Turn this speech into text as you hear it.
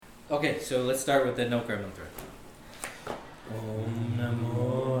Okay, so let's start with the Nokar mantra. Om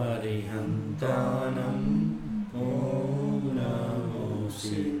Namo Arihantanam. Om Namo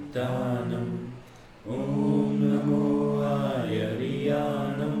Siddhanam. Om Namo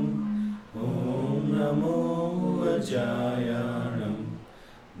Ayariyanam. Om Namo Vajayanam.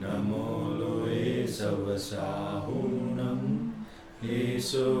 Namo Loe Savasahunam.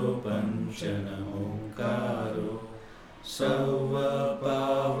 Eso Panchanamo Karo. Sarva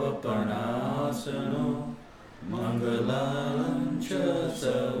Pavapanasano. Mangalancha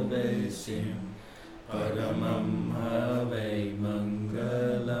Sarvesim. Paramam Have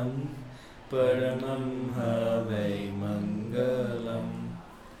Mangalam. Paramam Have Mangalam.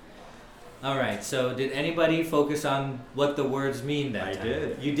 Alright, so did anybody focus on what the words mean that time? I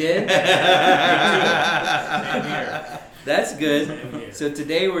did. You did? That's good. So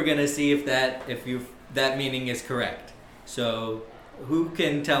today we're going to see if that meaning is correct. So who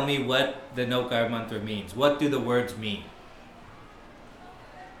can tell me what the Nokar mantra means? What do the words mean?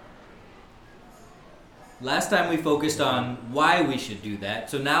 Last time we focused on why we should do that.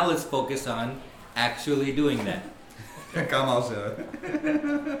 So now let's focus on actually doing that.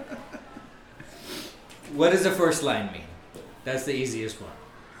 What does the first line mean? That's the easiest one.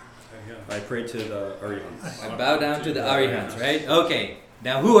 I pray to the Arihants. I bow down to the Arihants, right? Okay.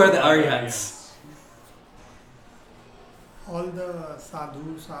 Now who are the Arihants? All the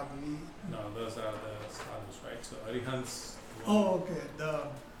sadhu, sadhvi. No, those are the sadhus, right? So Arihants. Oh, okay.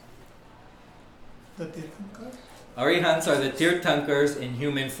 The Tirthankars? Arihants are the Tirthankars in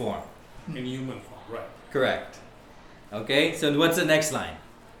human form. In human form, right. Correct. Okay, so what's the next line?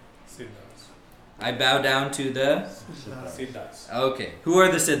 Siddhas. I bow down to the... Siddhas. Okay, who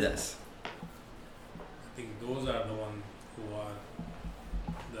are the Siddhas? I think those are the ones who are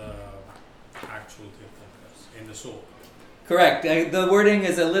the actual Tirthankars in the soul. Correct. The wording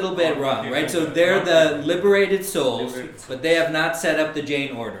is a little bit wrong, right? So they're the liberated souls, but they have not set up the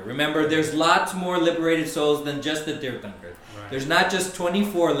Jain order. Remember, there's lots more liberated souls than just the Tirthankars. Right. There's not just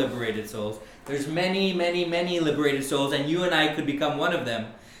 24 liberated souls. There's many, many, many liberated souls, and you and I could become one of them,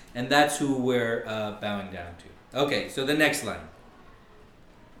 and that's who we're bowing down to. Okay, so the next line.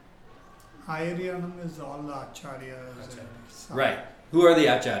 Ayariyanam is all the acharyas. Right. Who are the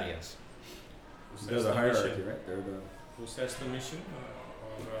acharyas? They're the hierarchy, right? Who sets the mission?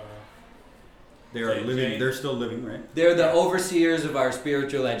 They are living. They're still living, right? They're the overseers of our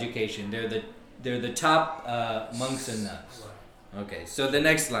spiritual education. They're the top monks and nuns. Right. Okay, so the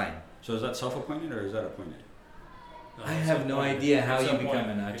next line. So is that self-appointed or is that appointed? No, I it's have no appointed. idea how It's you become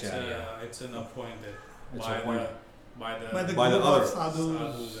appointed. an acharya. It's an appointed It's by appointed. By the By the group other of sadhus.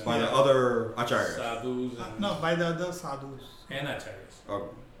 sadhus and By the other acharyas. sadhus and, No, by the other sadhus. and acharyas. Oh,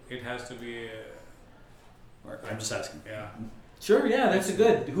 It has to be. I'm just asking. Yeah. Sure, yeah, that's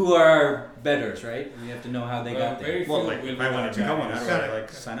good. Who are our betters, right? We have to know how they got there. Very Well, few like will if be I want to become one, how do I Correct. like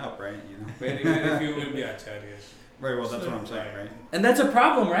sign up, right? You know. Very few will be acharyas. Right. Well, that's what I'm saying, right? And that's a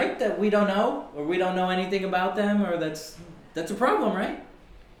problem, right? That we don't know, or we don't know anything about them, or that's a problem, right?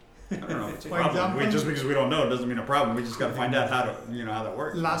 I don't know. If it's a For problem. example- Just because we don't know doesn't mean a problem. We just got to find out how to, how that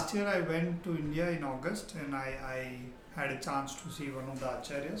works. Last year I went to India in August and I had a chance to see one of the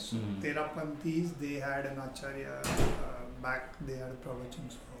acharyas. Mhm. Therapanthis, they had an acharya back, they had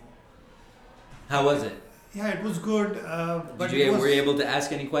pravachans. How was it? Yeah, it was good. But Were you able to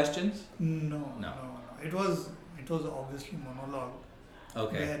ask any questions? No. It was obviously monologue.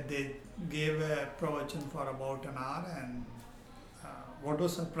 Okay. Where they gave a pravachan for about an hour, and what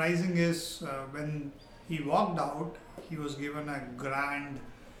was surprising is when he walked out, he was given a grand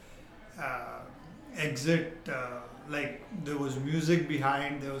exit. Like there was music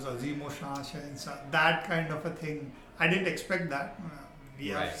behind, there was Azimo Shah and that kind of a thing. I didn't expect that.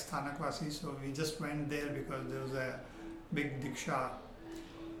 We are Right. Sthanakvasi, so we just went there because there was a big diksha.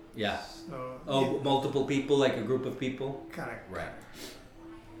 Yeah. So Oh, multiple people, like a group of people? correct. Right.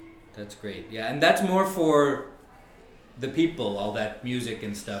 That's great. Yeah, and that's more for the people, all that music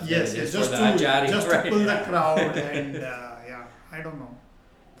and stuff. than Yes, it yes, is just for the acharya, to right? pull the crowd and yeah, I don't know.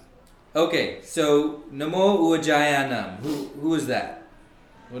 Okay, so Namo Uvajayanam. Who is that?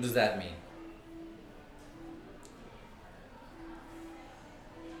 What does that mean?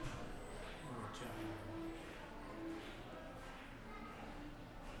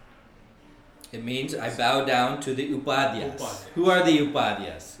 It means I bow down to the Upadhyas. Upadhyas. Who are the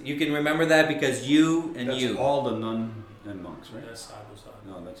Upadhyas? You can remember that because you and That's you. all the nun and monks, right? That's sadhu sadhu.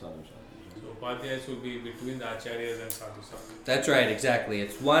 No, that's others. So Upadhyayas will be between the acharyas and sadhu sadhu. That's right, exactly.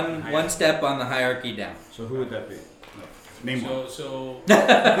 It's one step on the hierarchy down. So who would that be? No. Name one. So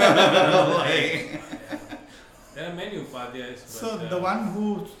There are many Upadhyayas. So but, the one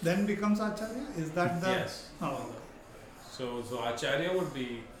who then becomes Acharya, is that the... Yes. Oh. So Acharya would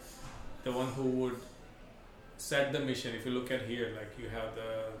be the one who would set the mission. If you look at here, like you have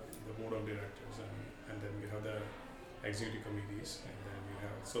the board of directors and then you have the executive committees and then you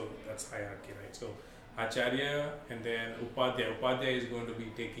have, so that's hierarchy, right? So Acharya and then Upadhyaya. Upadhyaya is going to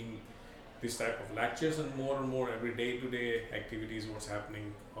be taking this type of lectures and more every day-to-day activities, what's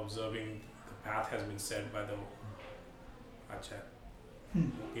happening, observing the path has been set by the Acharya.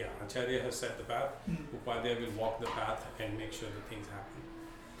 Yeah, Acharya has set the path. Upadhyaya will walk the path and make sure that things happen.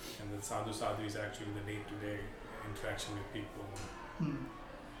 And then Sadhu is actually the day-to-day interaction with people.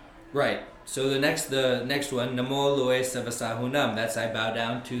 Right. So the next one, Namo Loe Savasahunam. That's I bow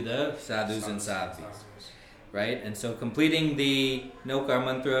down to the sadhus and sadhus. Right. And so completing the Nokar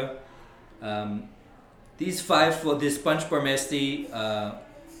mantra, these this Panch Parmesti,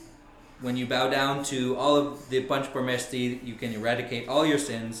 when you bow down to all of the Panch Parmesti, you can eradicate all your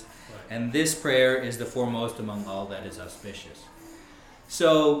sins, and this prayer is the foremost among all that is auspicious.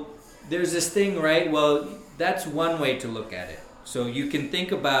 So there's this thing, right? Well, that's one way to look at it. So you can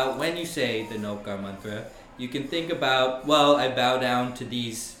think about, when you say the Nokar mantra, you can think about, well, I bow down to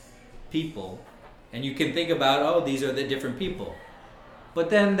these people, and you can think about, oh, these are the different people. But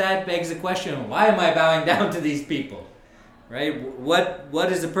then that begs the question, why am I bowing down to these people? Right?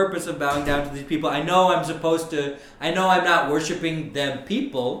 What is the purpose of bowing down to these people? I know I'm not worshiping them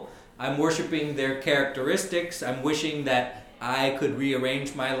people. I'm worshiping their characteristics. I'm wishing that I could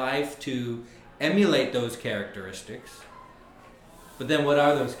rearrange my life to emulate those characteristics. But then what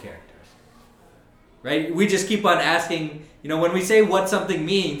are those characters? Right? We just keep on asking, when we say what something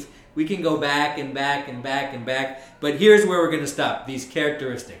means, we can go back and back and back and back. But here's where we're going to stop, these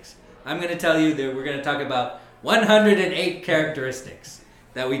characteristics. I'm going to tell you that we're going to talk about 108 characteristics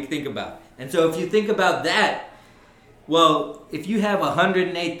that we think about. And so if you think about that, well, if you have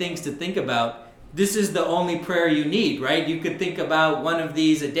 108 things to think about, this is the only prayer you need, right? You could think about one of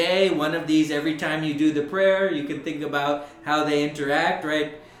these a day, one of these every time you do the prayer. You can think about how they interact,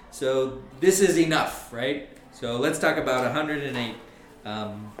 right? So this is enough, right? So let's talk about 108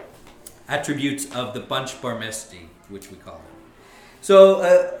 attributes of the Panch Parmesti, which we call them.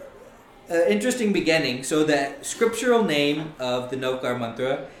 So, interesting beginning. So the scriptural name of the Nokar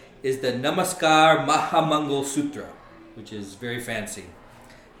mantra is the Namaskar Mahamangal Sutra, which is very fancy.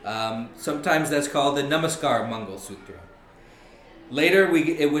 Sometimes that's called the Namaskar Mangal Sutra. Later,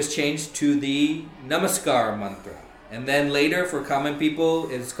 it was changed to the Namaskar mantra, and then later, for common people,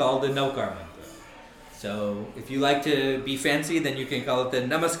 it's called the Nokar mantra. So, if you like to be fancy, then you can call it the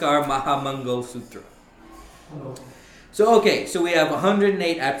Namaskar Mahamangal Sutra. So, so we have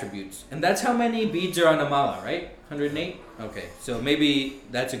 108 attributes. And that's how many beads are on a mala, right? 108? Okay, so maybe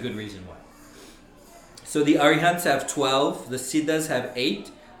that's a good reason why. So the Arihants have 12, the Siddhas have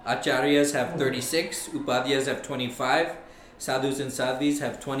 8, Acharyas have 36, Upadhyas have 25, Sadhus and Sadhvis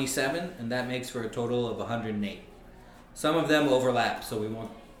have 27, and that makes for a total of 108. Some of them overlap, so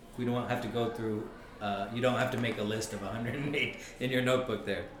we don't have to go through, you don't have to make a list of 108 in your notebook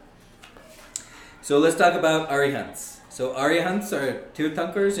there. So let's talk about Arihants. So Arihants are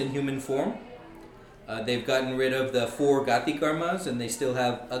Tirthankars in human form. They've gotten rid of the 4 Gati karmas and they still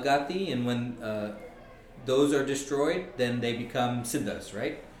have Agati, and when those are destroyed, then they become Siddhas,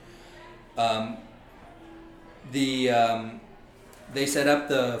 right? They set up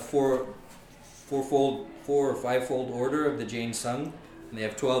the 4 or 5-fold order of the Jain Sangh, and they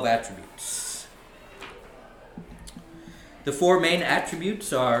have 12 attributes. The 4 main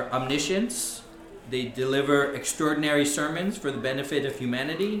attributes are omniscience. They deliver extraordinary sermons for the benefit of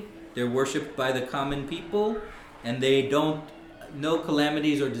humanity. They're worshipped by the common people, and no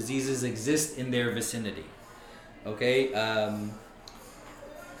calamities or diseases exist in their vicinity. Okay?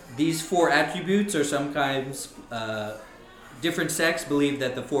 These 4 attributes are sometimes, different sects believe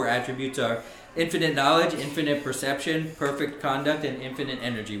that the 4 attributes are infinite knowledge, infinite perception, perfect conduct, and infinite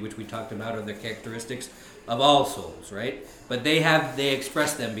energy, which we talked about are the characteristics of all souls, right? But they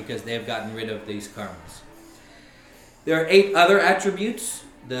express them because they have gotten rid of these karmas. There are 8 other attributes,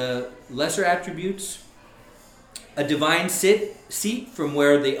 the lesser attributes. A divine seat from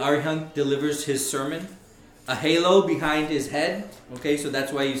where the Arihant delivers his sermon. A halo behind his head. Okay, so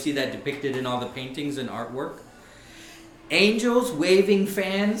that's why you see that depicted in all the paintings and artwork. Angels waving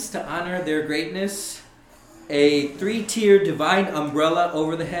fans to honor their greatness. A 3-tier divine umbrella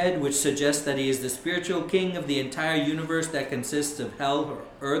over the head, which suggests that he is the spiritual king of the entire universe that consists of hell,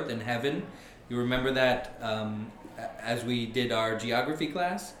 earth, and heaven. You remember that as we did our geography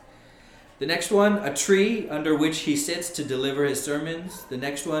class? The next one, a tree under which he sits to deliver his sermons. The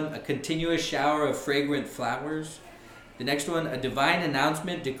next one, a continuous shower of fragrant flowers. The next one, a divine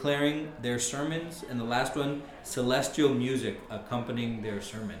announcement declaring their sermons. And the last one, celestial music accompanying their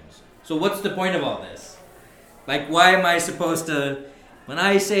sermons. So what's the point of all this? Like, why am I supposed to, when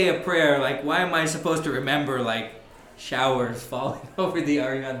I say a prayer, like, why am I supposed to remember, like, showers falling over the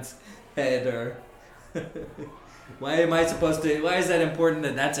Arihant's head? Or why is that important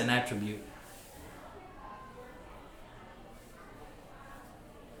that that's an attribute?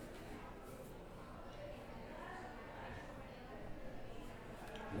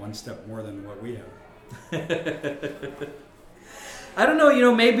 One step more than what we have. I don't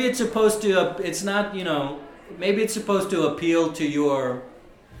know, maybe it's supposed to, maybe it's supposed to appeal to your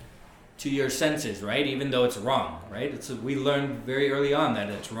senses, right? Even though it's wrong, right? We learned very early on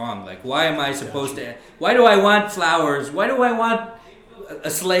that it's wrong. Like, why am I supposed to, why do I want flowers? Why do I want a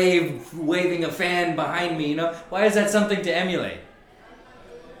slave waving a fan behind me? Why is that something to emulate?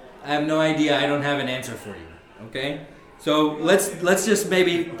 I have no idea. I don't have an answer for you, okay? So let's just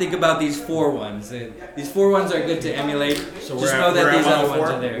maybe think about these 4 ones. These 4 ones are good to emulate. So just know that these other ones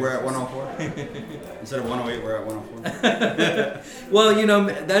are there. We're at 104. Instead of 108, we're at 104. Well,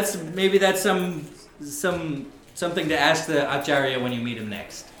 that's something to ask the Acharya when you meet him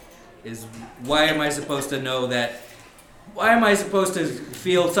next. Is why am I supposed to know that? Why am I supposed to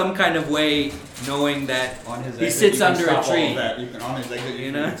feel some kind of way knowing that On his he exit, sits you can under stop a tree? All of that. You can, on his exit,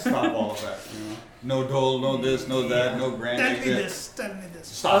 you can stop all of that. No dole, no this, no that, no grand Tell me exit. this.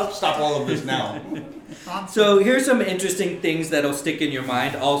 Stop all of this now. So here's some interesting things that'll stick in your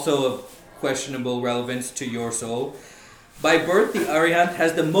mind, also of questionable relevance to your soul. By birth, the Arihant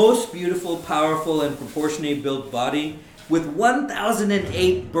has the most beautiful, powerful, and proportionally built body with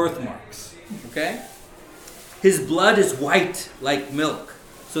 1,008 birthmarks. Okay? His blood is white like milk.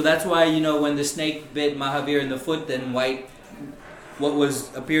 So that's why, when the snake bit Mahavir in the foot, then what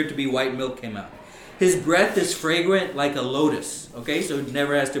appeared to be white milk came out. His breath is fragrant like a lotus. Okay, so he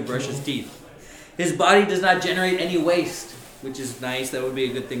never has to brush his teeth. His body does not generate any waste, which is nice. That would be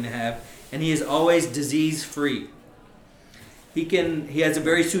a good thing to have. And he is always disease-free. He has a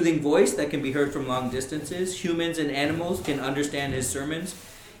very soothing voice that can be heard from long distances. Humans and animals can understand his sermons.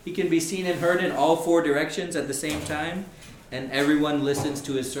 He can be seen and heard in all 4 directions at the same time. And everyone listens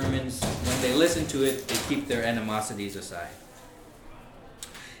to his sermons. When they listen to it, they keep their animosities aside.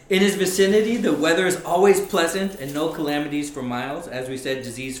 In his vicinity, the weather is always pleasant and no calamities for miles. As we said,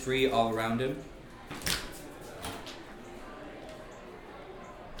 disease-free all around him.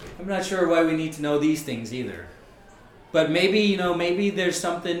 I'm not sure why we need to know these things either. But maybe, maybe there's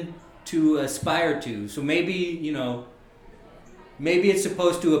something to aspire to. So maybe it's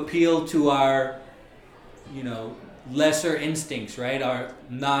supposed to appeal to our, lesser instincts, right? Our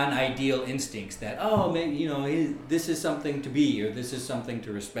non-ideal instincts that, maybe, this is something to be or this is something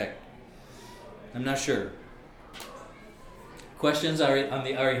to respect. I'm not sure. Questions are on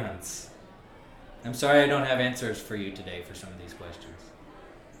the Arihants. I'm sorry I don't have answers for you today for some of these questions.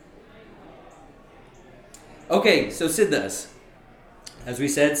 Okay, so Siddhas. As we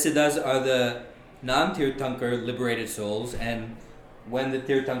said, Siddhas are the non-Tirthankar liberated souls, and when the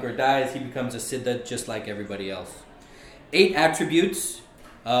Tirthankar dies, he becomes a Siddha just like everybody else. 8 attributes.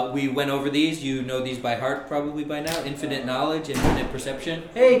 We went over these. You know these by heart probably by now. Infinite knowledge, infinite perception.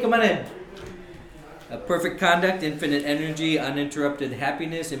 Hey, come on in. Perfect conduct, infinite energy, uninterrupted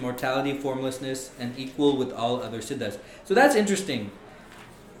happiness, immortality, formlessness, and equal with all other Siddhas. So that's interesting.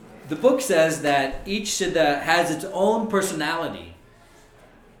 The book says that each Siddha has its own personality,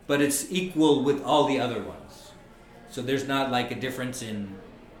 but it's equal with all the other ones. So there's not like a difference in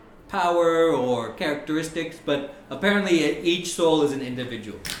power or characteristics, but apparently each soul is an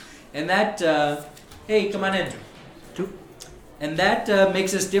individual. And that, hey, come on in. And that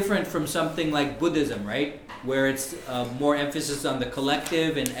makes us different from something like Buddhism, right? Where it's more emphasis on the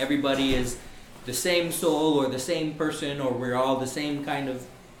collective and everybody is the same soul or the same person or we're all the same kind of...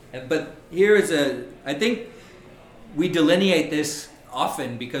 But here is I think we delineate this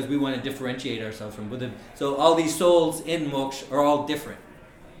often because we want to differentiate ourselves from Buddhism. So all these souls in moksha are all different,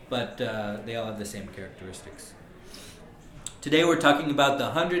 but they all have the same characteristics. Today we're talking about the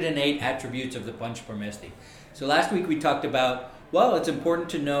 108 attributes of the Panchaparmesti. So last week we talked about, it's important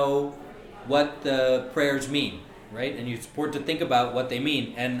to know what the prayers mean, right? And it's important to think about what they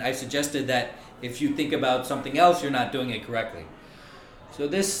mean. And I suggested that if you think about something else, you're not doing it correctly. So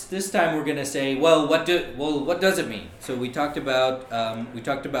this time we're going to say, what does it mean? So we talked about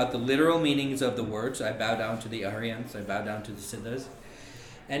the literal meanings of the words. I bow down to the Aryans. I bow down to the Siddhas.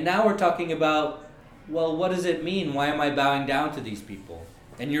 And now we're talking about, what does it mean? Why am I bowing down to these people?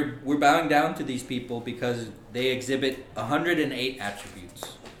 And we're bowing down to these people because they exhibit 108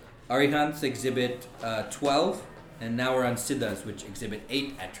 attributes. Arihants exhibit 12, and now we're on Siddhas, which exhibit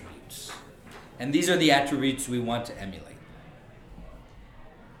 8 attributes. And these are the attributes we want to emulate.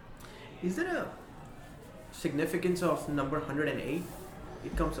 Is there a significance of number 108?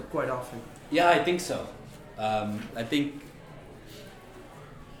 It comes up quite often. Yeah, I think so.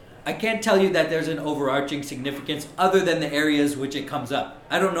 I can't tell you that there's an overarching significance other than the areas which it comes up.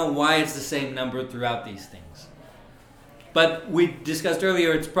 I don't know why it's the same number throughout these things. But we discussed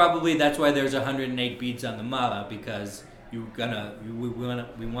earlier, it's probably that's why there's 108 beads on the mala, because we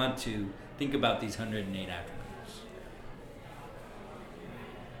want to think about these 108 attributes.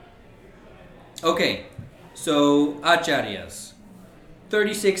 Okay, so acharyas.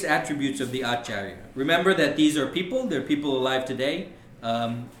 36 attributes of the acharya. Remember that these are people, they're people alive today.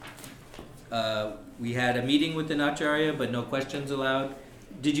 We had a meeting with an acharya, but no questions allowed.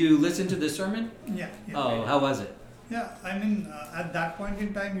 Did you listen to the sermon? Yeah. Oh, how was it? Yeah, I mean, at that point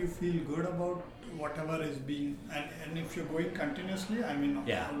in time, you feel good about whatever is being, and if you're going continuously, I mean,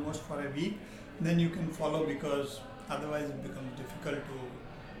 almost for a week, then you can follow, because otherwise it becomes difficult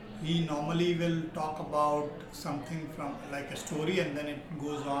to. He normally will talk about something from like a story, and then it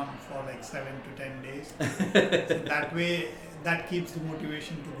goes on for like 7 to 10 days. So that way, that keeps the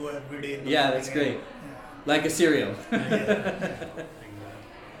motivation to go every day. That's great. Yeah. Like a cereal.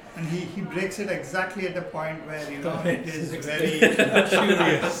 And he breaks it exactly at a point where, it is very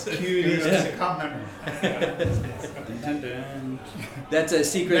curious to come and... That's a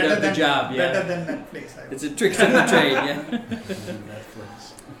secret of the job. Yeah. Better than Netflix. It's a tricks of the trade, yeah.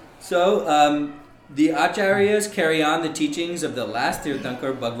 So, the acharyas carry on the teachings of the last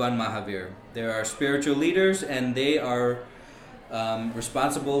Tirthankar, Bhagwan Mahavir. There are spiritual leaders, and they are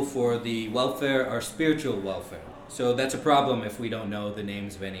responsible for the welfare, our spiritual welfare. So that's a problem if we don't know the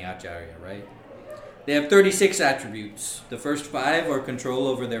names of any acharya, right? They have 36 attributes. The first 5 are control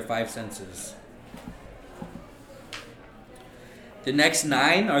over their 5 senses. The next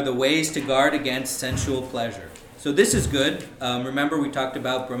 9 are the ways to guard against sensual pleasure. So this is good. Remember we talked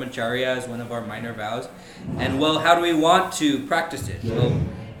about brahmacharya as one of our minor vows. And how do we want to practice it? Well,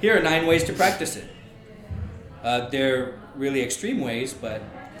 here are 9 ways to practice it. They're really extreme ways, but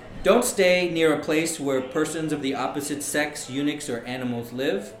don't stay near a place where persons of the opposite sex, eunuchs, or animals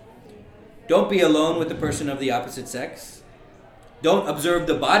live. Don't be alone with the person of the opposite sex. Don't observe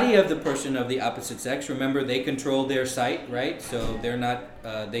the body of the person of the opposite sex. Remember, they control their sight, right? So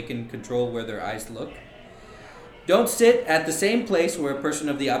they can control where their eyes look. Don't sit at the same place where a person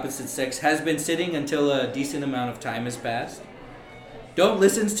of the opposite sex has been sitting until a decent amount of time has passed. Don't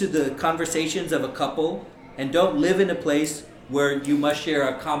listen to the conversations of a couple, and don't live in a place where you must share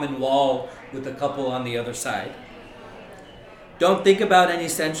a common wall with a couple on the other side. Don't think about any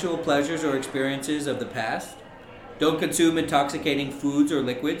sensual pleasures or experiences of the past. Don't consume intoxicating foods or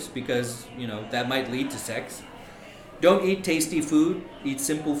liquids, because, that might lead to sex. Don't eat tasty food. Eat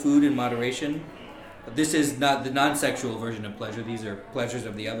simple food in moderation. This is not the non-sexual version of pleasure. These are pleasures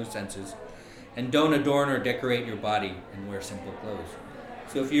of the other senses. And don't adorn or decorate your body and wear simple clothes.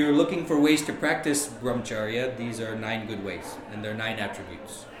 So if you're looking for ways to practice brahmacharya, these are 9 good ways, and they're 9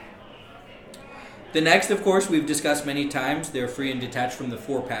 attributes. The next, of course, we've discussed many times. They're free and detached from the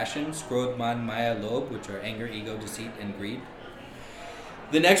 4 passions, Krodh, Man, Maya, Lobh, which are anger, ego, deceit, and greed.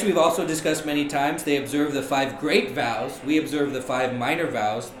 The next we've also discussed many times. They observe the 5 great vows. We observe the 5 minor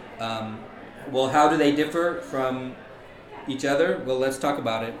vows. How do they differ from each other? Well, let's talk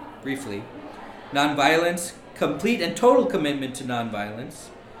about it briefly. Nonviolence, complete and total commitment to nonviolence.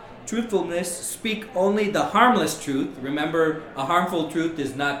 Truthfulness, speak only the harmless truth. Remember, a harmful truth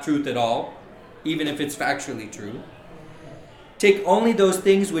is not truth at all, even if it's factually true. Take only those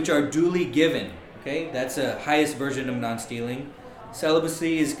things which are duly given. Okay, that's a highest version of non-stealing.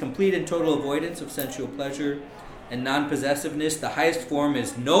 Celibacy is complete and total avoidance of sensual pleasure. And non-possessiveness, the highest form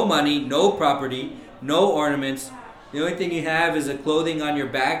is no money, no property, no ornaments. The only thing you have is a clothing on your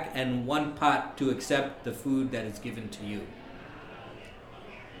back and 1 pot to accept the food that is given to you.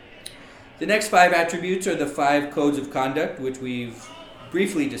 The next 5 attributes are the 5 codes of conduct, which we've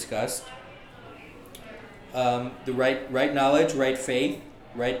briefly discussed. The right knowledge, right faith,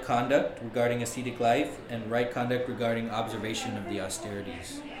 right conduct regarding ascetic life, and right conduct regarding observation of the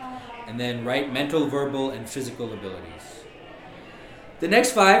austerities. And then right mental, verbal, and physical abilities. The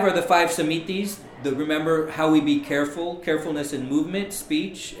next 5 are the 5 samitis. Remember how we be careful. Carefulness in movement,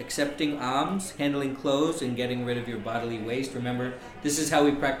 speech, accepting alms, handling clothes, and getting rid of your bodily waste. Remember, this is how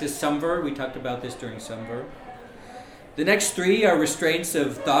we practice samvar. We talked about this during samvar. The next 3 are restraints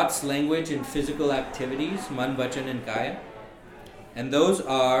of thoughts, language, and physical activities, man, vachan, and kaya. And those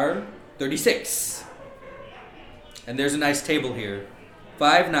are 36. And there's a nice table here.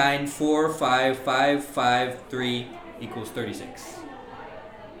 5, 9, 4, 5, 5, 5, 3 equals 36.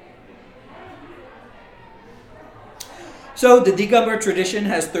 So the Digambar tradition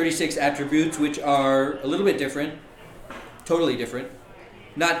has 36 attributes, which are a little bit different, totally different.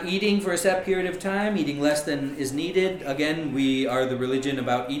 Not eating for a set period of time, eating less than is needed. Again, we are the religion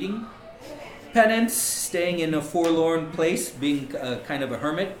about eating. Penance, staying in a forlorn place, being kind of a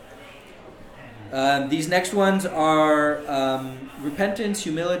hermit. These next ones are repentance,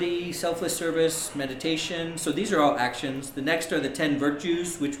 humility, selfless service, meditation. So these are all actions. The next are the 10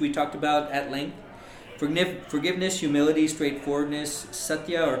 virtues, which we talked about at length. Forgiveness, humility, straightforwardness,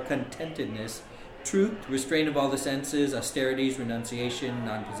 satya or contentedness, truth, restraint of all the senses, austerities, renunciation,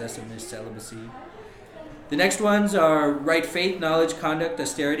 non-possessiveness, celibacy. The next ones are right faith, knowledge, conduct,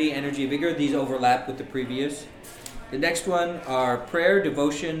 austerity, energy, vigor. These overlap with the previous. The next one are prayer,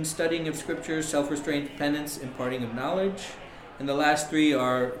 devotion, studying of scriptures, self-restraint, penance, imparting of knowledge. And the last 3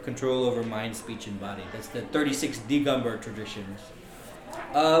 are control over mind, speech, and body. That's the 36 Digambar traditions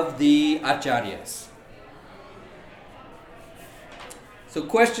of the Acharyas. So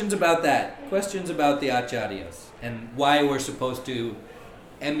questions about that. Questions about the Acharyas and why we're supposed to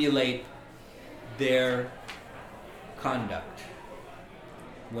emulate their conduct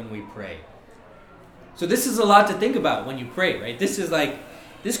when we pray. So this is a lot to think about when you pray, right? This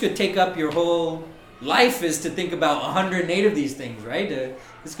could take up your whole life, is to think about 108 of these things, right?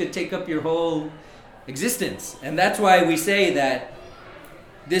 This could take up your whole existence. And that's why we say that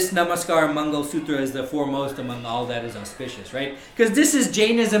this Namaskar Mangal Sutra is the foremost among all that is auspicious, right? Because this is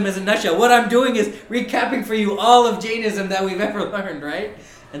Jainism as a nutshell. What I'm doing is recapping for you all of Jainism that we've ever learned, right?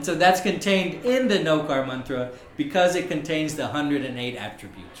 And so that's contained in the Nokar mantra because it contains the 108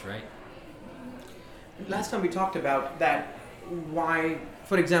 attributes, right? Last time we talked about that, why,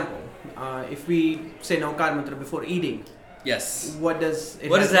 for example, if we say Nokar mantra before eating, yes. What does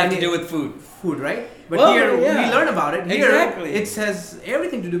it have to do with food? Food, right? But well, here yeah. we learn about it. Here exactly. It has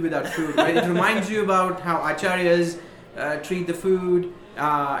everything to do with that food, right? It reminds you about how acharyas treat the food.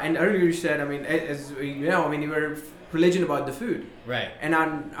 And earlier you said, as you know, you were religion about the food. Right. And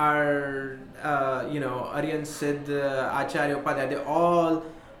our Aryan, Siddha, Acharya, Upadhyaya, they all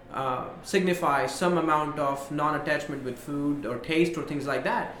signify some amount of non-attachment with food or taste or things like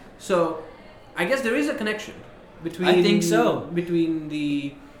that. So I guess there is a connection between, I think so, between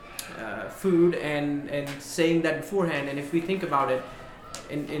the food and saying that beforehand. And if we think about it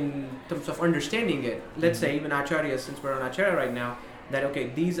in terms of understanding it, let's say even Acharya, since we're on Acharya right now, that okay,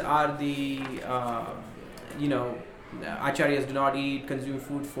 these are the Acharyas do not eat, consume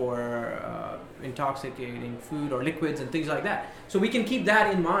food for intoxicating food or liquids and things like that. So we can keep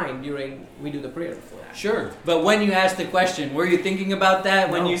that in mind during we do the prayer before that. Sure. But when you asked the question, were you thinking about that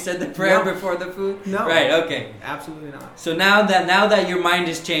when you said the prayer before the food? No. Right, okay. Absolutely not. So now that your mind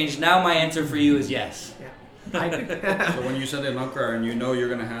has changed, now my answer for you is yes. Yeah. So when you said the Nokar and you know you're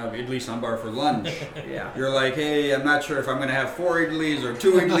going to have idli sambar for lunch, Yeah. you're like, hey, I'm not sure if I'm going to have 4 idlis or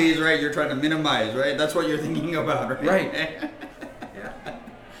 2 idlis, right? You're trying to minimize, right? That's what you're thinking about, right? Right. Yeah.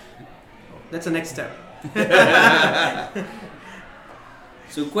 That's the next step.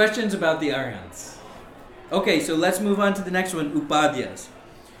 So questions about the Aryans. Okay, so let's move on to the next one, Upadhyas.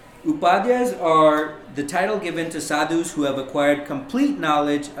 Upadhyas are the title given to sadhus who have acquired complete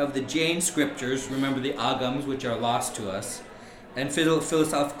knowledge of the Jain scriptures, remember the agams which are lost to us, and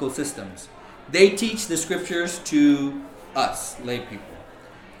philosophical systems. They teach the scriptures to us, lay people.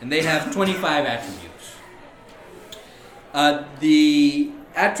 And they have 25 attributes. The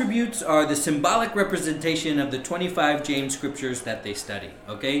attributes are the symbolic representation of the 25 Jain scriptures that they study.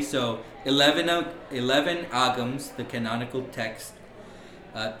 Okay, so 11 agams, the canonical text,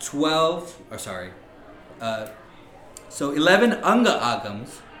 11 Anga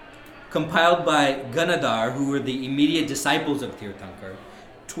Agams compiled by Ganadhar, who were the immediate disciples of Tirthankar,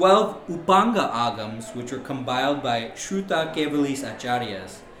 12 Upanga Agams, which were compiled by Shruta Kevalis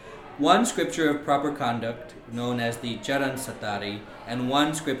Acharyas, 1 scripture of proper conduct, known as the Charan Satari, and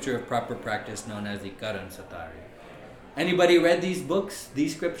 1 scripture of proper practice, known as the Karan Satari. Anybody read these books,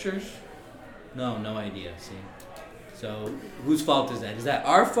 these scriptures? No idea, see? So, whose fault is that? Is that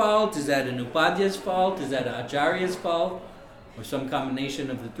our fault? Is that an Upadhya's fault? Is that an Acharya's fault? Or some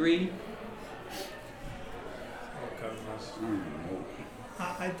combination of the 3?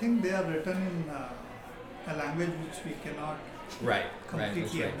 I think they are written in a language which we cannot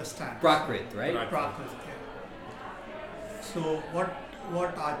completely understand. Prakrit, right? Prakrit, yeah. So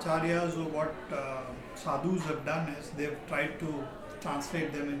what acharyas or what sadhus have done is they've tried to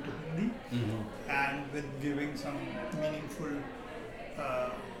translate them into Hindi, and with giving some meaningful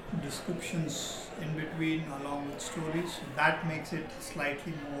descriptions in between along with stories. That makes it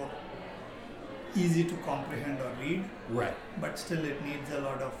slightly more easy to comprehend or read. Right. But still, it needs a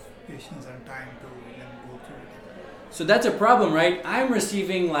lot of patience and time to even go through it. So that's a problem, right? I'm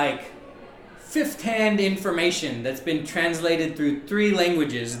receiving like fifth-hand information that's been translated through 3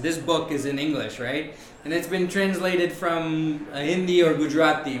 languages. This book is in English, right? And it's been translated from Hindi or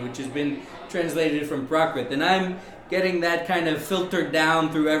Gujarati, which has been translated from Prakrit. And I'm getting that kind of filtered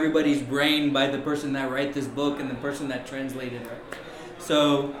down through everybody's brain by the person that wrote this book and the person that translated it.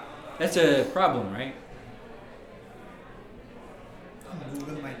 So that's a problem, right?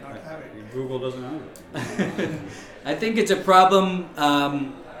 Google might not have it. Google doesn't have it. I think it's a problem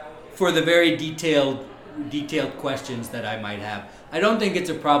for the very detailed questions that I might have. I don't think it's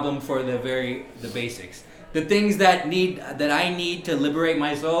a problem for the basics. The things that I need to liberate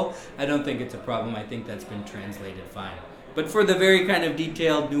my soul, I don't think it's a problem. I think that's been translated fine. But for the very kind of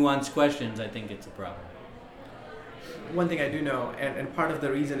detailed, nuanced questions, I think it's a problem. One thing I do know, and part of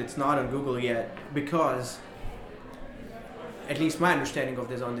the reason it's not on Google yet, because at least my understanding of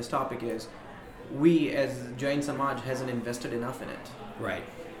this on this topic is, we as Jain Samaj hasn't invested enough in it. Right.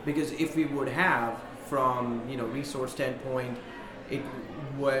 Because if we would have, from resource standpoint, it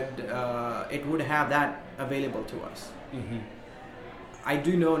would have that available to us. Mm-hmm. I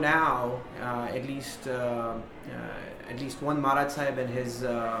do know now, at least one Maharaj Sahib and his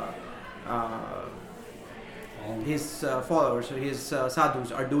followers, his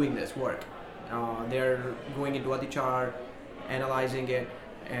sadhus are doing this work. They're going into Adichar, analyzing it,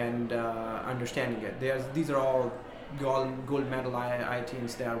 and understanding it. These are all gold medal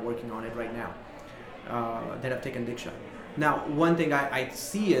IITs that are working on it right now, that have taken Diksha. Now, one thing I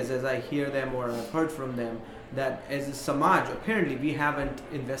see is, as I hear them or I've heard from them, that as a Samaj, apparently we haven't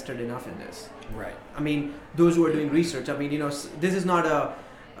invested enough in this. Right. I mean, those who are doing research, this is not a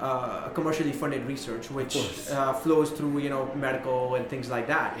commercially funded research which flows through, medical and things like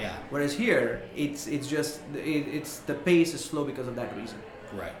that. Yeah. Whereas here, it's the pace is slow because of that reason.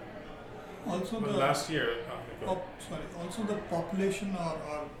 Right. Also, last year. Also, the population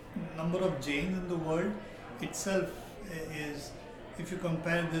or number of Jains in the world itself is, if you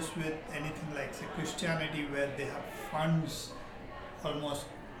compare this with anything like, say, Christianity, where they have funds almost,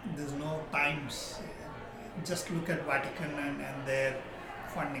 there's no times. Just look at Vatican and their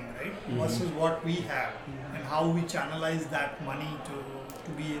funding, right? Mm-hmm. Versus what we have, and how we channelize that money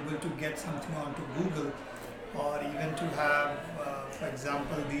to be able to get something onto Google, or even to have, for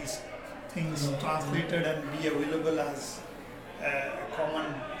example, these things translated and be available as a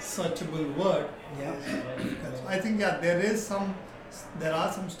common searchable word. Yeah. I think there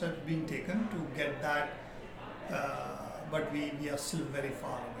are some steps being taken to get that, but we are still very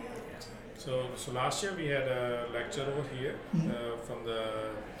far away. So last year we had a lecture over here from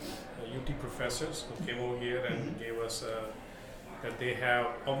the UT professors who came over here and gave us that they have,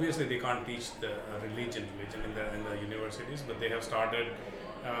 obviously they can't teach the religion in the universities, but they have started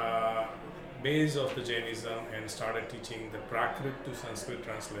base of the Jainism and started teaching the Prakrit to Sanskrit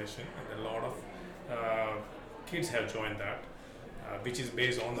translation, and a lot of kids have joined that, which is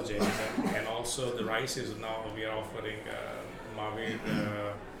based on the Jainism. And also the RICE is now, we are offering Mahavir,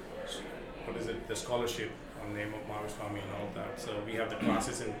 the scholarship on name of Mahavir Swami and all that. So we have the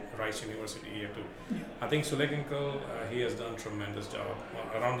classes in Rice University here too. Yeah. I think Sulekinkel, he has done tremendous job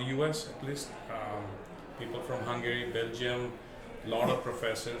around the US at least. People from Hungary, Belgium, a lot of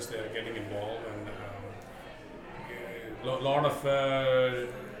professors, they are getting involved, and a lot of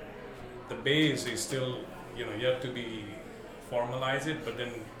the base is still yet to be formalized, but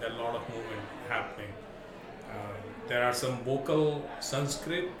then there are a lot of movement happening. There are some vocal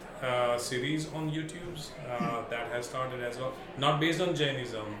Sanskrit series on YouTube that has started as well, not based on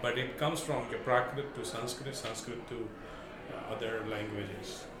Jainism, but it comes from Prakrit to Sanskrit, Sanskrit to other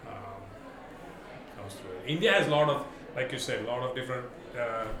languages. Comes through. India has a lot of, like you said, a lot of different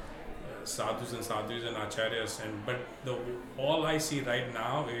sadhus and acharyas, but all I see right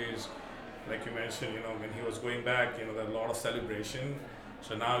now is, like you mentioned, when he was going back, there are a lot of celebration.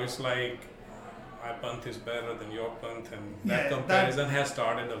 So now it's like, my panth is better than your panth, and that comparison has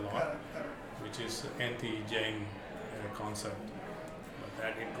started a lot, which is anti-Jain concept, but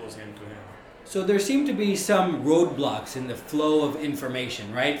that it goes hand to hand. So there seem to be some roadblocks in the flow of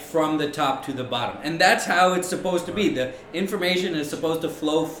information, right, from the top to the bottom, and that's how it's supposed to be. The information is supposed to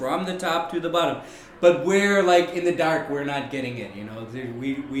flow from the top to the bottom, but we're like in the dark. We're not getting it.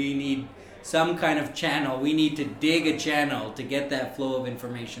 We need some kind of channel. We need to dig a channel to get that flow of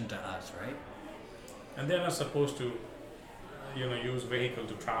information to us, right? And they're not supposed to, use vehicle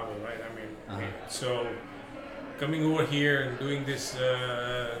to travel, right? I mean, so coming over here and doing this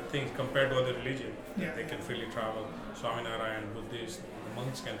things compared to other religion. Yeah. They can freely travel. Swaminarayan, Buddhist,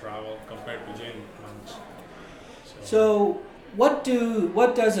 monks can travel compared to Jain monks. So what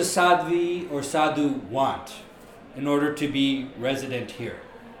does a sadhvi or sadhu want in order to be resident here?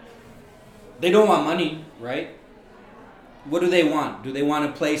 They don't want money, right? What do they want? Do they want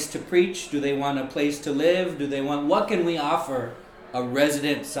a place to preach? Do they want a place to live? What can we offer a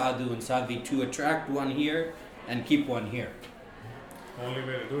resident sadhu and sadhvi to attract one here and keep one here? Only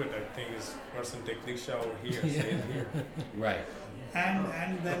way to do it, I think, is person take diksha over here, stay here. Right.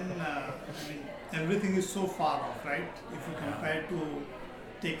 And then everything is so far off, right? If you compare to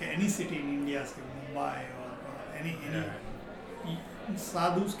take any city in India, say Mumbai or any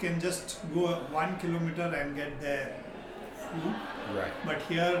sadhus can just go 1 kilometer and get their food. Right. But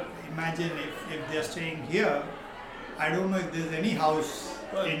here, imagine if they're staying here, I don't know if there's any house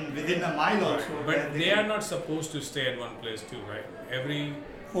within a mile or so. But they are not supposed to stay at one place too, right? Every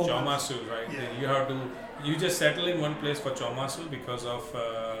Chaumasu, right? Yeah. You just settle in one place for Chaumasu because of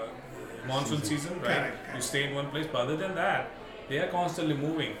monsoon season, right? Correct. You stay in one place, but other than that, they are constantly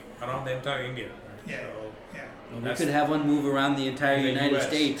moving around the entire India. Yeah. Well, we could have one move around the entire In the United US.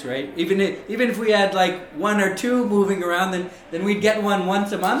 States, right? Even if we had like one or two moving around, then we'd get one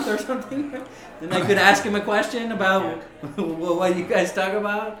once a month or something. Then I could ask him a question about what you guys talk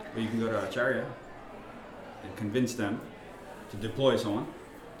about. Or you can go to Acharya and convince them to deploy someone.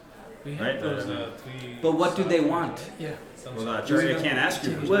 We Right, have those three. But what do they want? Yeah. Well, the Acharya can't ask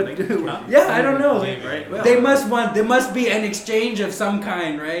you for What something. I don't know. Right? They there must be an exchange of some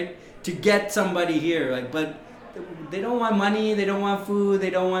kind, right? To get somebody here, but they don't want money, they don't want food,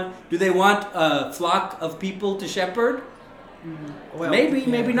 do they want a flock of people to shepherd? Well,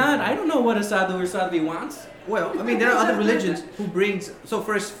 Maybe not. I don't know what a sadhu or sadhvi wants. Well, there are other religions who brings. So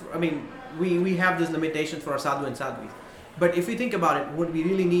first, we have this limitation for our sadhu and sadhvis. But if you think about it, what we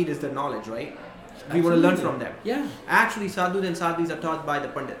really need is the knowledge, right? We want to learn from them. Yeah. Actually, sadhus and sadhvis are taught by the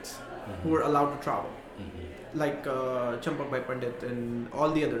pandits who are allowed to travel. Like Champak Bhai Pandit and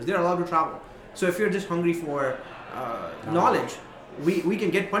all the others. They're allowed to travel. So if you're just hungry for knowledge, we can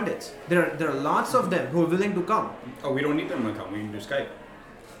get pandits. There are lots of them who are willing to come. Oh, we don't need them to come. We can do Skype.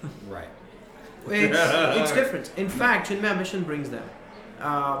 Right. It's different. In fact, Chinmaya Mission brings them.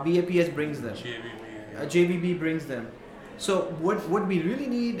 BAPS brings them. JVB brings them. So what we really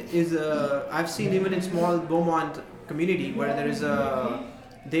need is I've seen even in small Beaumont community where there is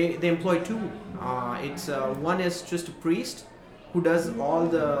they employ two. One is just a priest who does all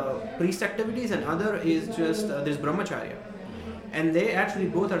the priest activities, and other is just there's brahmacharya, and they actually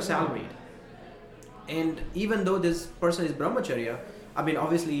both are salaried. And even though this person is brahmacharya,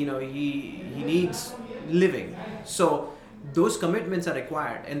 obviously he needs living, so those commitments are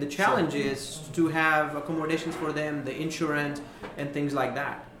required, and the challenge is to have accommodations for them, the insurance and things like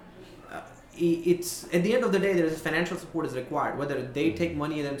that. It's at the end of the day, there is financial support is required, whether they take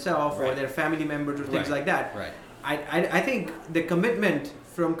money themselves or their family members or things like that. Right. I think the commitment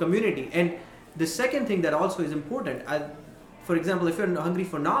from community, and the second thing that also is important. For example, if you're hungry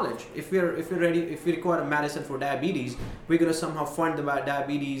for knowledge, if we require a medicine for diabetes, we're going to somehow fund the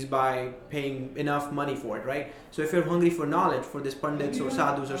diabetes by paying enough money for it, right? So if you're hungry for knowledge for these pandits or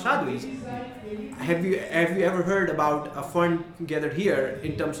sadhus or sadhvis, have you ever heard about a fund gathered here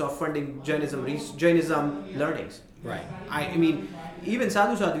in terms of funding Jainism learnings? Right. Even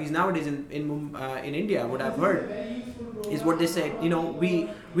sadhu sadhvis nowadays in India, what I've heard is what they say.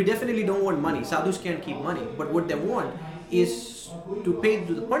 We definitely don't want money. Sadhus can't keep money, but what they want is to pay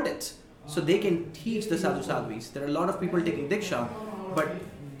to the pandits so they can teach the sadhu sadhvis. There are a lot of people taking diksha, but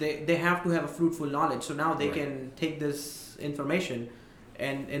they have to have a fruitful knowledge. So now they can take this information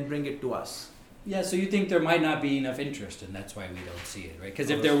and bring it to us. Yeah, so you think there might not be enough interest, and that's why we don't see it, right?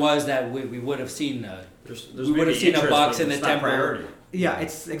 Because if there was that, we would have seen a box in the temple. Priority. Yeah,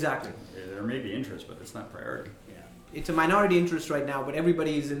 it's exactly. There may be interest, but it's not priority. Yeah, it's a minority interest right now, but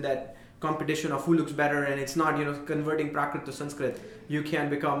everybody is in that competition of who looks better, and it's not converting Prakrit to Sanskrit. You can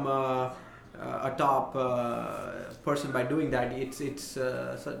become a top person by doing that. It's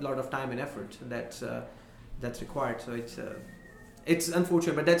a lot of time and effort that's required. So it's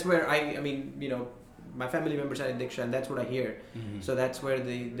unfortunate, but that's where my family members are in Diksha, and that's what I hear. Mm-hmm. So that's where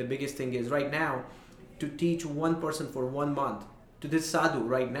the biggest thing is right now. To teach one person for 1 month to this sadhu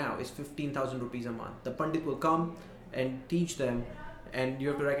right now is 15,000 rupees a month. The pandit will come and teach them, and you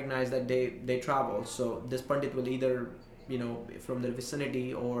have to recognize that they travel. So this pandit will either from the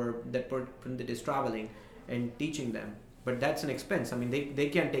vicinity, or that pandit is traveling and teaching them. But that's an expense. They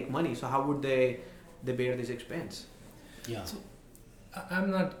can't take money, so how would they bear this expense? Yeah. So,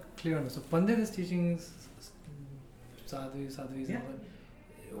 I'm not clear on this. So Pandit is teaching sadhvis, Yeah. all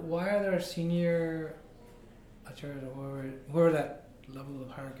that. Why are there senior acharyas or whoever that level of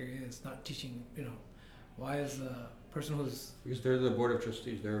hierarchy is not teaching? Why is the person who's Because they're the board of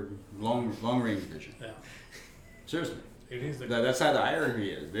trustees. They're long range vision. Yeah. Seriously. It is That's how the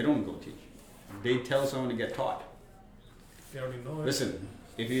hierarchy is. They don't go teach. They tell someone to get taught. they already know it. Listen,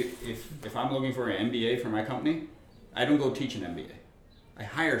 if I'm looking for an MBA for my company, I don't go teach an MBA. I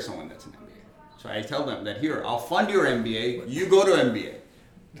hire someone that's an MBA. So I tell them that here, I'll fund your MBA. You go to MBA.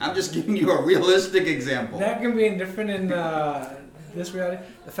 I'm just giving you a realistic example. that can be different in this reality.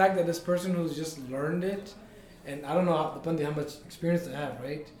 The fact that this person who's just learned it, and I don't know depending how much experience they have,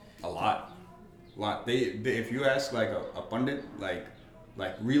 right? A lot. They if you ask like a pundit like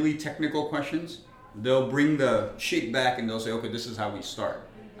really technical questions, they'll bring the sheet back and they'll say, okay, this is how we start.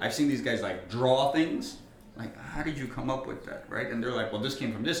 I've seen these guys like draw things. Like, how did you come up with that, right? And they're like, well, this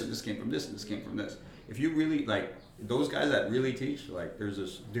came from this, and this came from this, and this came from this. If you really like those guys that really teach, like there's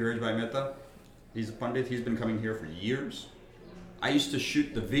this Dheeraj Bhai Mehta. He's a pundit. He's been coming here for years. I used to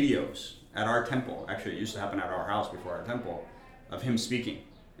shoot the videos at our temple. Actually, it used to happen at our house before our temple of him speaking,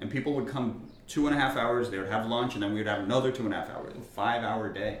 and people would come 2.5 hours. They would have lunch, and then we would have another 2.5 hours. A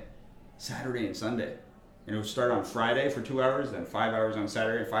 5-hour day, Saturday and Sunday, and it would start on Friday for 2 hours, then 5 hours on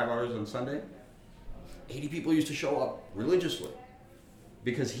Saturday, 5 hours on Sunday. 80 people used to show up religiously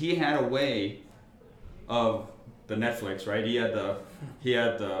because he had a way of the Netflix, right? He had the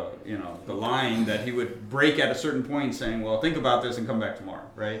the line that he would break at a certain point saying, well, think about this and come back tomorrow,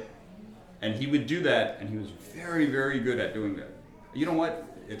 right? And he would do that, and he was very, very good at doing that. You know what?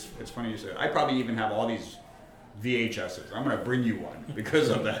 It's funny you say. I probably even have all these VHSs. I'm gonna bring you one because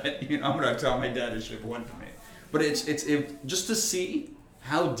of that. I'm gonna tell my dad to ship one to me. But it's just to see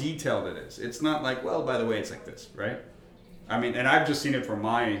how detailed it is. It's not like, well, by the way, it's like this, right? I mean, and I've just seen it from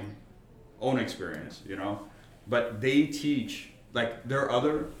my own experience, But they teach, like, there are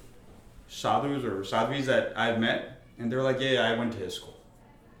other sadhus or sadhvis that I've met, and they're like, yeah, I went to his school.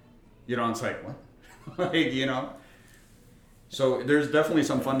 It's like, what? So there's definitely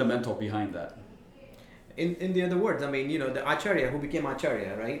some fundamental behind that. In the other words, I mean, the acharya who became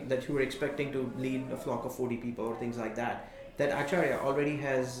acharya, right? That you were expecting to lead a flock of 40 people or things like that. That acharya already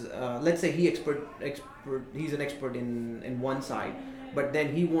has, let's say he's an expert in one side, but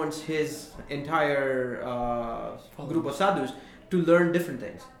then he wants his entire group of sadhus to learn different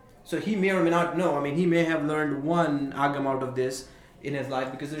things. So he may or may not know. I mean, he may have learned one agam out of this in his life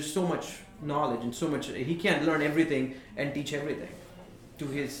because there's so much knowledge and so much. He can't learn everything and teach everything to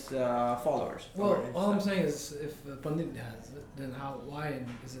his followers. Well, all I'm saying is, if a pandit has it, then why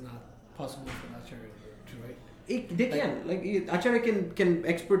is it not possible for an acharya to write? They can, acharya can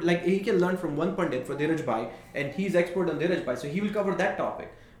expert, he can learn from one pandit for Dheeraj Bhai, and he's expert on Dheeraj Bhai, so he will cover that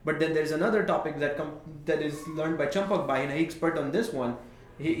topic. But then there's another topic that is learned by Champak Bhai, and he's expert on this one.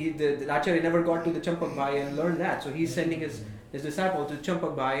 The acharya never got to the Champak Bhai and learned that, so he's sending his disciple to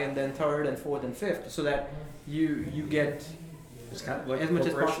Champak Bhai, and then third and fourth and fifth, so that you get It's kind of like as much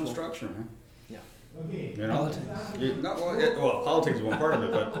as corporation possible. structure, man. Yeah. Politics. Politics is one part of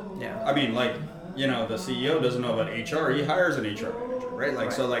it, but Yeah. I mean, the CEO doesn't know about HR. He hires an HR manager,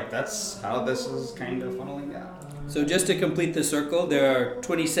 right? So that's how this is kind of funneling out. So just to complete the circle, there are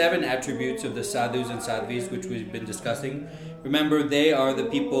 27 attributes of the sadhus and sadhvis which we've been discussing. Remember, they are the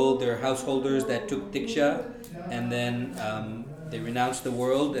people, they're householders that took diksha, and then they renounce the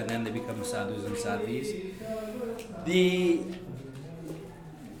world, and then they become sadhus and sadhvis.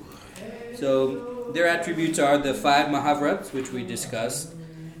 So their attributes are the 5 Mahavrats, which we discussed.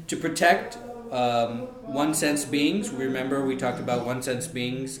 To protect one sense beings, remember we talked about one sense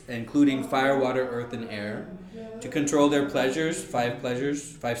beings, including fire, water, earth, and air. To control their pleasures, 5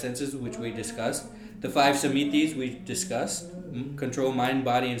 senses, which we discussed. The 5 samitis we discussed. Control mind,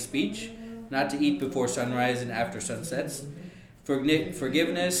 body, and speech. Not to eat before sunrise and after sunsets.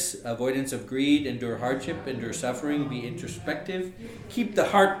 Forgiveness, avoidance of greed, endure hardship, endure suffering, be introspective. Keep the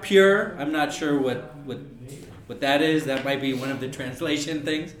heart pure. I'm not sure what that is. That might be one of the translation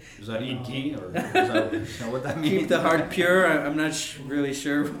things. Is that eat ghee, or is that what that means? Keep the heart pure. I'm not really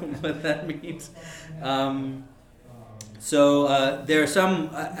sure what that means. So there are some,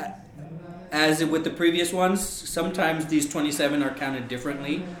 as with the previous ones, sometimes these 27 are counted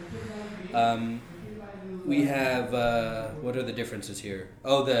differently. We have, what are the differences here?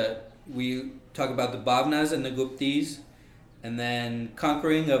 We talk about the bhavnas and the guptis, and then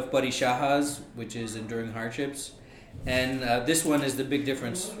conquering of parishahas, which is enduring hardships. And this one is the big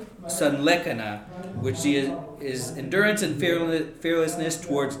difference, sanlekana, which is endurance and fearlessness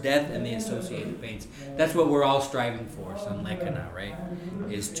towards death and the associated pains. That's what we're all striving for, sanlekana, right?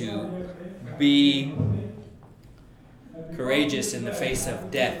 Is to be courageous in the face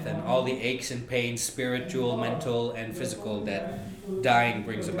of death and all the aches and pains, spiritual, mental, and physical, that dying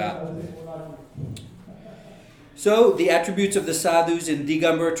brings about. So, the attributes of the sadhus in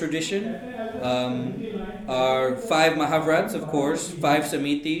Digambar tradition are 5 Mahavrats, of course, 5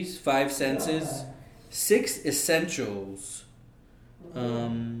 Samitis, 5 senses, 6 essentials.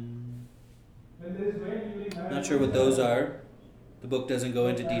 Not sure what those are. The book doesn't go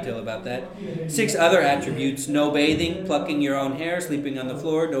into detail about that. 6 other attributes: no bathing, plucking your own hair, sleeping on the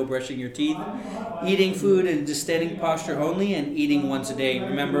floor, no brushing your teeth, eating food in just standing posture only, and eating once a day.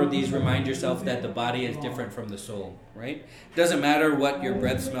 Remember, these remind yourself that the body is different from the soul, right? It doesn't matter what your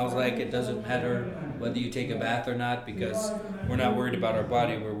breath smells like. It doesn't matter whether you take a bath or not, because we're not worried about our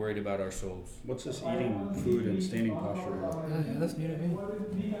body, we're worried about our souls. What's this eating food and standing posture? Yeah, that's new to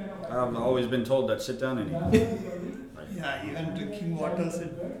me. I've always been told that sit down and eat. Yeah, even drinking water,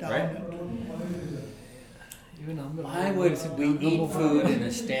 sit down. Right. Why would we eat food in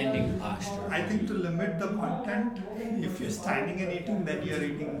a standing posture? I think to limit the content, if you're standing and eating, then you're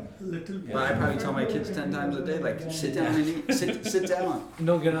eating a little bit. But I probably tell my kids 10 times a day, like, sit down and eat. Sit down.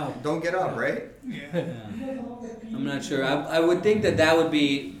 Don't get up. Don't get up, right? Yeah. I'm not sure. I would think that would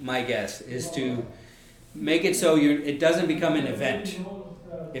be my guess, is to make it so it doesn't become an event.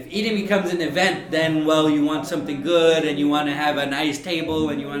 If eating becomes an event, then, well, you want something good and you want to have a nice table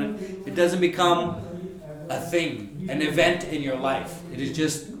and it doesn't become a thing, an event in your life. It is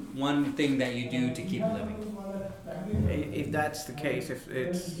just one thing that you do to keep living. If that's the case, if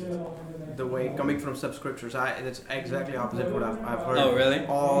it's the way coming from sub-scriptures, it's exactly opposite what I've heard. Oh, really?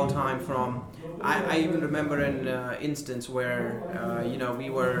 All time from. I even remember an instance where we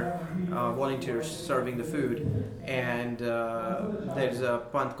were volunteers serving the food, and there's a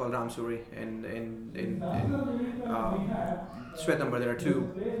panth called Ramsuri in Shwetambar. There are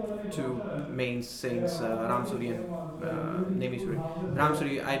two main saints, Ramsuri and Nemisuri.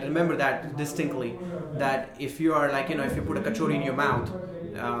 Ramsuri, I remember that distinctly. That if you are if you put a kachori in your mouth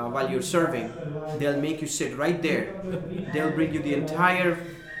while you're serving, they'll make you sit right there. They'll bring you the entire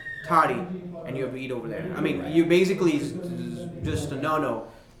thali, and you have to eat over there. I mean, you basically just a no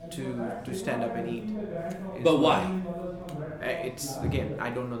to stand up and eat. But why? It's, again,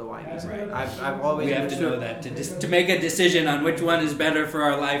 I don't know the why reason. Right. I've always we have to know that to make a decision on which one is better for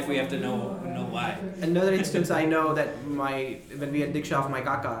our life. We have to know why. Another instance, I know that when we had Diksha of my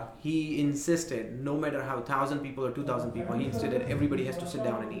kaka, he insisted, no matter how 1,000 people or 2,000 people, he insisted everybody has to sit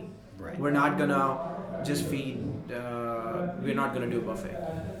down and eat. Right. We're not gonna just feed. We're not gonna do a buffet.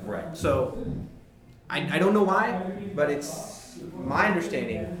 Right. So I don't know why, but it's my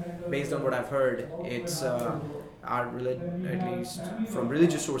understanding, based on what I've heard, it's at least from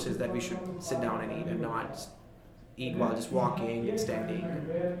religious sources, that we should sit down and eat and not eat while just walking and standing and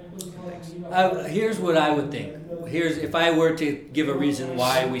things. Here's what I would think. If I were to give a reason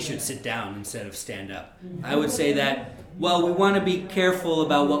why we should sit down instead of stand up, I would say that, well, we want to be careful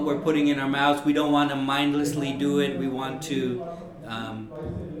about what we're putting in our mouths. We don't want to mindlessly do it. We want to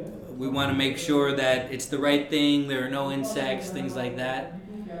make sure that it's the right thing. There are no insects, things like that.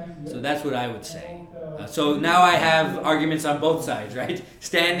 So that's what I would say. So now I have arguments on both sides, right?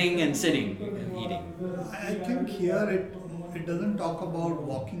 Standing and sitting and eating. I think here it doesn't talk about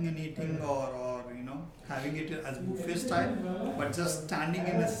walking and eating or having it as buffet style, but just standing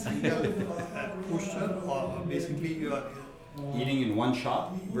in a single posture, or basically you are eating in one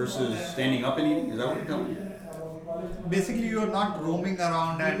shot versus standing up and eating. Is that what you're telling me? Basically, you are not roaming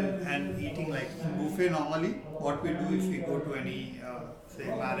around and eating like in buffet normally. What we do if we go to any say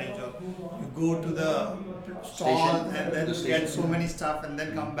marriage, or you go to the stall and then get so many stuff and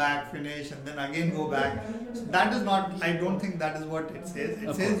then come back, finish, and then again go back. So that is not, I don't think that is what it says.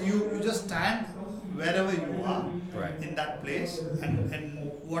 It says you just stand wherever you are in that place,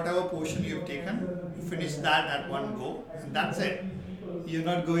 and whatever portion you've taken, you finish that at one go, and that's it. You're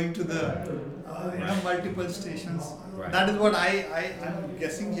not going to the multiple stations. Right. That is what I'm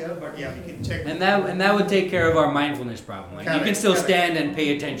guessing here, but yeah, we can check. And that would take care of our mindfulness problem. Like, you can still stand and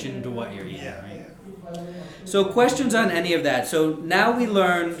pay attention to what you're eating. Yeah, right? Yeah. So questions on any of that. So now we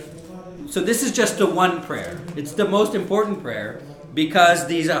learn. So this is just the one prayer. It's the most important prayer, because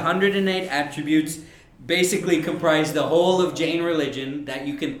these 108 attributes basically comprise the whole of Jain religion that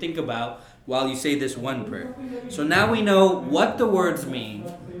you can think about while you say this one prayer. So now we know what the words mean,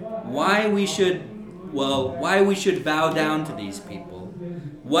 why we should bow down to these people,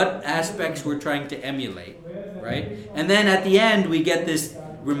 what aspects we're trying to emulate, right? And then at the end we get this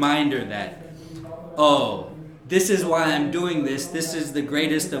reminder that, this is why I'm doing this. This is the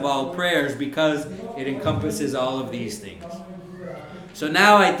greatest of all prayers, because it encompasses all of these things. So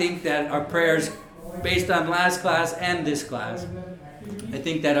now I think that our prayers based on last class and this class, I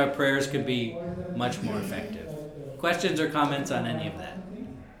think that our prayers could be much more effective. Questions or comments on any of that?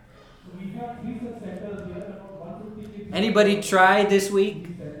 Anybody try this week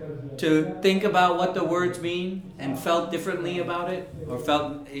to think about what the words mean and felt differently about it, or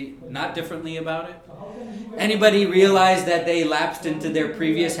felt not differently about it? Anybody realize that they lapsed into their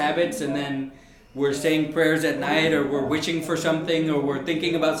previous habits and then were saying prayers at night, or were wishing for something, or were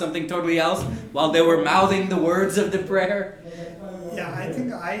thinking about something totally else while they were mouthing the words of the prayer? Yeah, I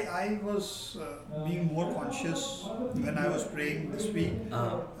think I was being more conscious when I was praying this week,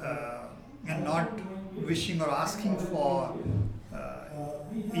 and not wishing or asking for,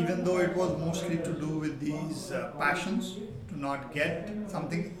 even though it was mostly to do with these passions, to not get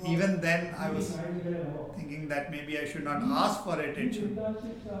something. Even then I was thinking that maybe I should not ask for it.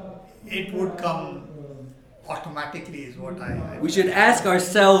 It would come automatically is what I we should ask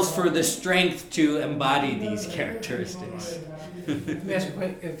ourselves for the strength to embody these characteristics. Let me ask you a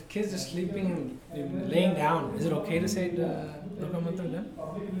question. If kids are sleeping and laying down, is it okay to say the Durga Mantra to them?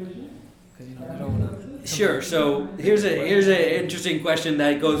 Because they don't want to. Sure. So here's an interesting question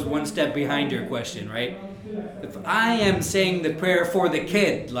that goes one step behind your question, right? If I am saying the prayer for the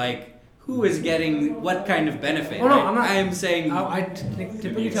kid, like, who is getting what kind of benefit? Oh no, right? I'm not. I am saying. I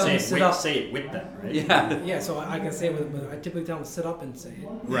typically tell them to sit up. Say it with them, right? Yeah. Yeah, so I can say it with, but I typically tell them to sit up and say it.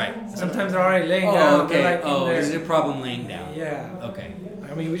 Right. Sometimes they're already laying down. Okay. Like Is it a problem laying down? Yeah. Okay.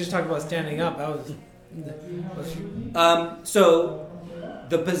 I mean, we just talked about standing up. That was. So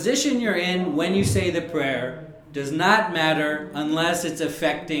the position you're in when you say the prayer does not matter unless it's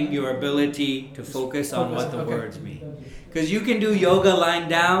affecting your ability to focus on what the words mean. Because you can do yoga lying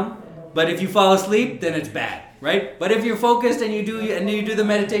down, but if you fall asleep, then it's bad, right? But if you're focused and you do the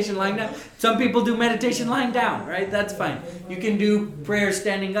meditation lying down, some people do meditation lying down, right? That's fine. You can do prayer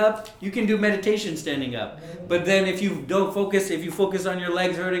standing up. You can do meditation standing up. But then if you focus on your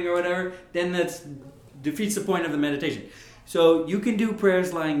legs hurting or whatever, then that defeats the point of the meditation. So you can do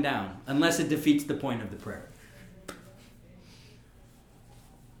prayers lying down unless it defeats the point of the prayer.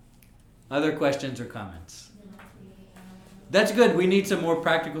 Other questions or comments? That's good. We need some more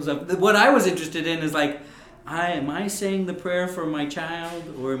practical stuff. What I was interested in is like, am I saying the prayer for my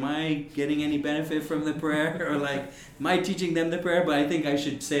child, or am I getting any benefit from the prayer, or like, am I teaching them the prayer? But I think I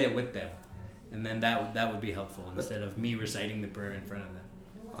should say it with them, and then that would be helpful instead of me reciting the prayer in front of them.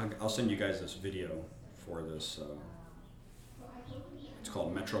 I'll send you guys this video for this. It's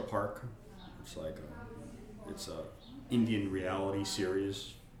called Metro Park. It's a Indian reality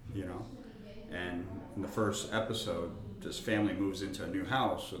series, And in the first episode, this family moves into a new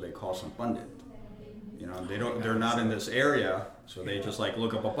house, so they call some pundit. They're not in this area, so they just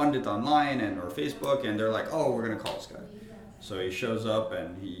look up a pundit online or Facebook, and they're like, oh, we're gonna call this guy. So he shows up,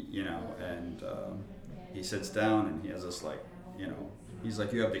 and he sits down, and he has this he's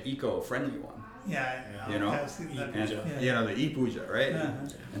like, you have the eco-friendly one. Yeah. I've seen that. And, the e-puja, right? Yeah.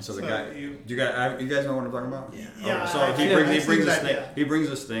 And so the guy, you guys know what I'm talking about? Yeah. So he brings this thing. He brings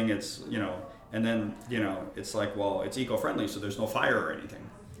this thing. It's and then it's like, well, it's eco-friendly, so there's no fire or anything,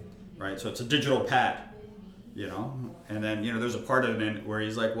 right? So it's a digital pad, And then there's a part of it where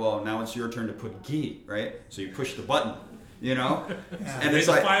he's like, well, now it's your turn to put ghee, right? So you push the button. And it's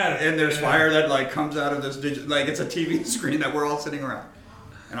like, fire. And there's fire that comes out of this digital, it's a TV screen that we're all sitting around.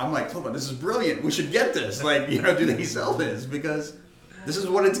 And I'm like, oh, this is brilliant. We should get this. Do they sell this? Because this is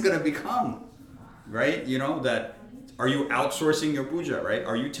what it's going to become, right? That are you outsourcing your puja, right?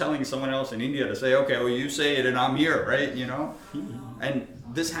 Are you telling someone else in India to say, okay, well, you say it and I'm here, right? And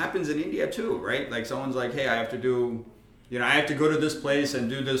this happens in India too, right? Like someone's like, hey, I have to do, I have to go to this place and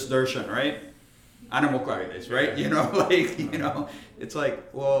do this darshan, right? Right? It's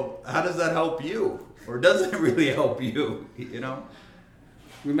like, well, how does that help you? Or does it really help you,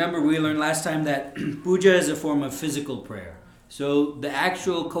 Remember, we learned last time that puja is a form of physical prayer. So the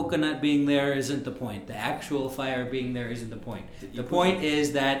actual coconut being there isn't the point. The actual fire being there isn't the point. The point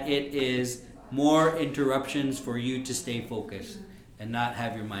is that it is more interruptions for you to stay focused and not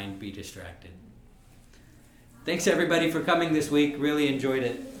have your mind be distracted. Thanks everybody for coming this week. Really enjoyed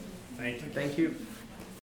it. Thank you. Thank you.